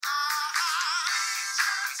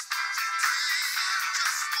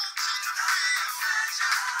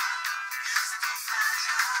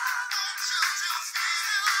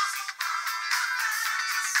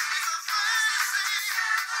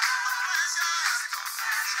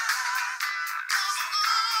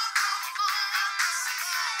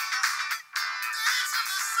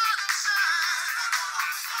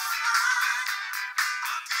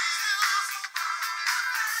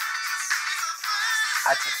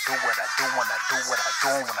I just do what I do when I do what I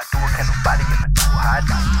do, and when I do it, can't nobody ever do how I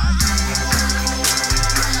do.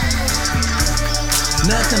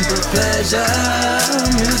 Nothing but pleasure,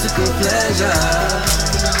 musical pleasure.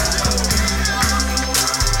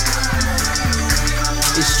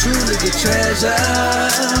 It's truly the treasure,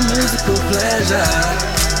 musical pleasure.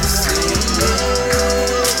 See, yeah.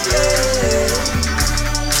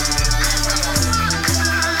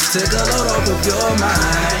 Take a load off of your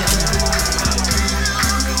mind.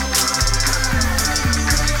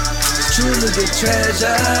 It's truly the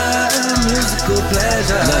treasure, musical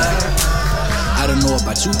pleasure. I don't know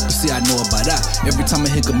about you, but see I know about I. Every time I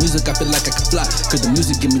hear good music, I feel like I can fly. Cause the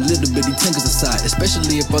music give me little bitty tingles inside.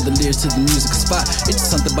 Especially if all the lyrics to the music is fire. It's just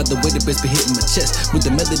something about the way the bass be hitting my chest. With the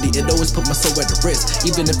melody, it always put my soul at the rest.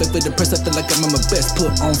 Even if I feel depressed, I feel like I'm at my best.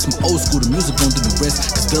 Put on some old school, the music gon' do the rest.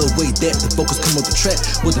 Cause the way that the vocals come off the track,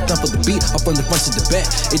 with the thump of the beat, up from the front to the back.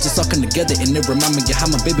 It just all come together and it remind me of how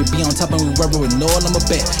my baby be on top and we rubber and all on my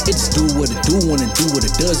back. It just do what it do, wanna do what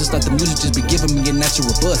it does. It's like the music just be giving me a natural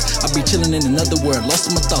buzz. I be chilling in another world, lost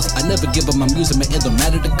in my thoughts. I never give up my music, man, it don't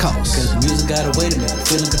matter the cost. Cause the music got a way to me. I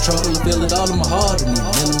feel in control, I feel it all in my heart. And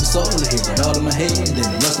even in my soul, I hear it all in my head. And then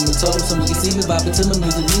the rest of my toes, so you can see me vibing to my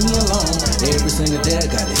music, leave me alone. Every single day I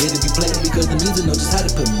gotta hear it be played. Because the music knows just how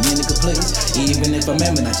to put me in a good place. Even if I'm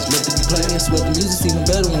aiming, I just let it be played. I swear the music's even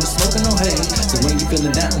better when I'm smoking on hay. So when you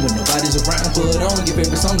feeling down, when nobody's around, put on your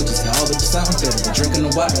favorite song and just hear all of the sound. Better than drinking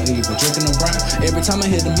a water, even drinking a brown. Every time I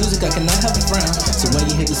hear the music, I cannot have a frown. So when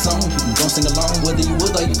you hear the song, you can go sing along. Whether you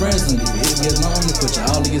with all your friends, don't leave it here alone. You put your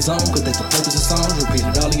all in your zone, cause that's the purpose of songs. Repeat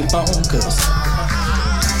it all in your phone, cause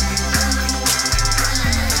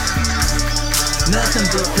nothing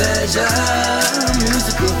but pleasure,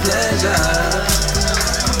 musical pleasure.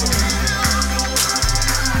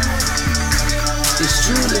 It's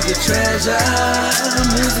truly the treasure,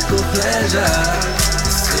 musical pleasure.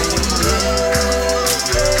 See, yeah.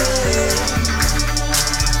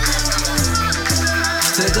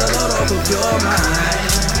 Take a load off of your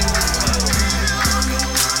mind.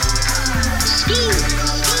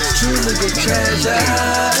 Truly the treasure,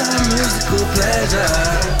 musical pleasure.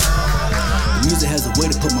 Music has a way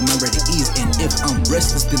to put my mind right at ease. And if I'm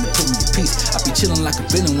restless, then it put me at peace. I be chillin' like a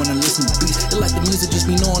villain when I listen to beats. It like the music just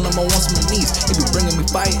be knowing I'm on my knees. It be bringing me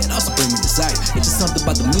fire, it also bring me desire. It's just something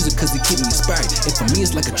about the music cause it keep me inspired. And for me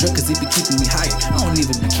it's like a drug cause it be keeping me higher. I don't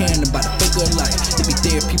even be caring about a fake or a liar. It be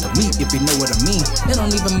therapy for me if you know what I mean. It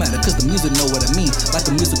don't even matter cause the music know what I mean. Like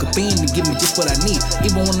a musical fiend to give me just what I need.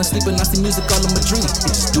 Even when I'm sleeping I see music all in my dreams.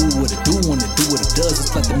 It just do what it do when it do what it does.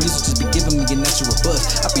 It's like the music just be giving me a natural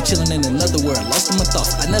buzz. I be chillin' in another world, lost in my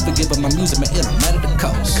thoughts. I never give up my music, man, it don't matter the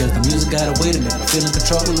cost. Because the music got a way to me. I feel in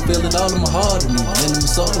control, I feel it all in my heart. And even in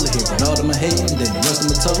my soul, I hear it all in my head. And then the rest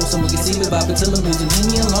of my toes, someone can see me vibing till my music, leave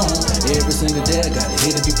me alone. Every single day I gotta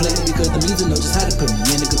hear it be played. Because the music knows just how to put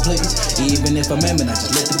me in a good place. Even if I'm aiming, I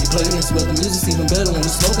just let it be played. And swear the music's even better when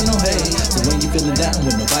I'm smoking on hay. So when you feeling down,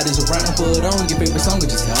 when nobody's around, put on your favorite song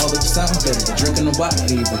and just hear all of the sound. Better than drinking a water,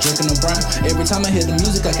 even drinking a brown. Every time I hear the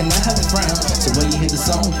music, I cannot have a frown. So when you hear the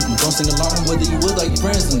song, you can go sing along. Whether you with all your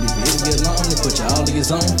friends, don't leave it get along. They put you all in your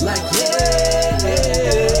zone. Like yeah.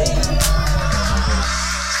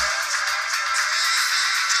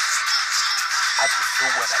 I just do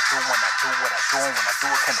what I do when I do what I do, and when I do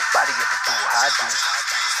it, can't nobody ever do how I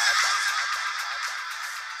do.